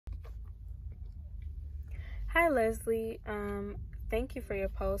Hi, Leslie. Thank you for your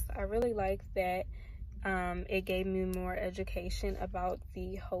post. I really like that it gave me more education about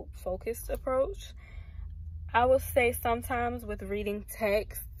the hope-focused approach. I would say sometimes with reading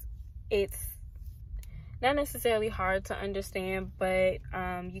text, it's not necessarily hard to understand, but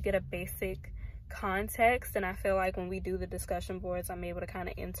you get a basic context, and I feel like when we do the discussion boards, I'm able to kind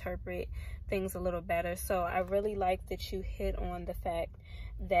of interpret things a little better. So I really like that you hit on the fact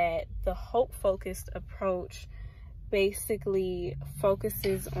that the hope-focused approach basically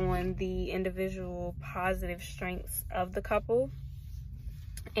focuses on the individual positive strengths of the couple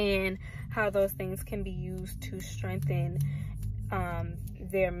and how those things can be used to strengthen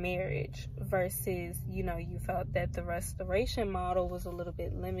their marriage versus, you felt that the restoration model was a little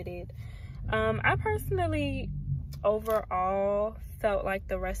bit limited. I personally overall felt like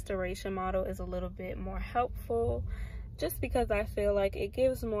the restoration model is a little bit more helpful just because I feel like it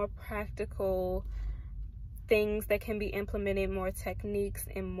gives more practical things that can be implemented, more techniques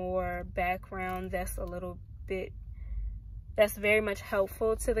and more background that's very much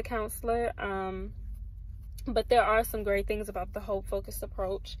helpful to the counselor. But there are some great things about the hope-focused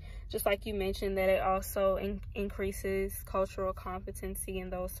approach, just like you mentioned, that it also increases cultural competency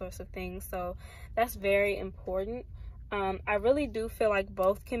and those sorts of things. So that's very important. I really do feel like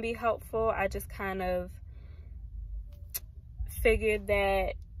both can be helpful. I just kind of figured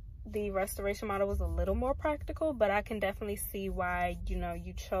that the restoration model was a little more practical, but I can definitely see why,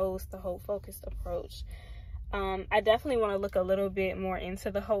 you chose the hope-focused approach. I definitely want to look a little bit more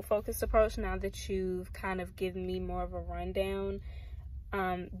into the hope-focused approach now that you've kind of given me more of a rundown,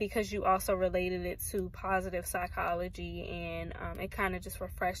 because you also related it to positive psychology, and it kind of just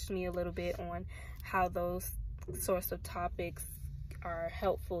refreshed me a little bit on how those sorts of topics are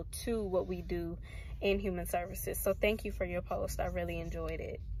helpful to what we do in human services. So thank you for your post. I really enjoyed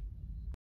it.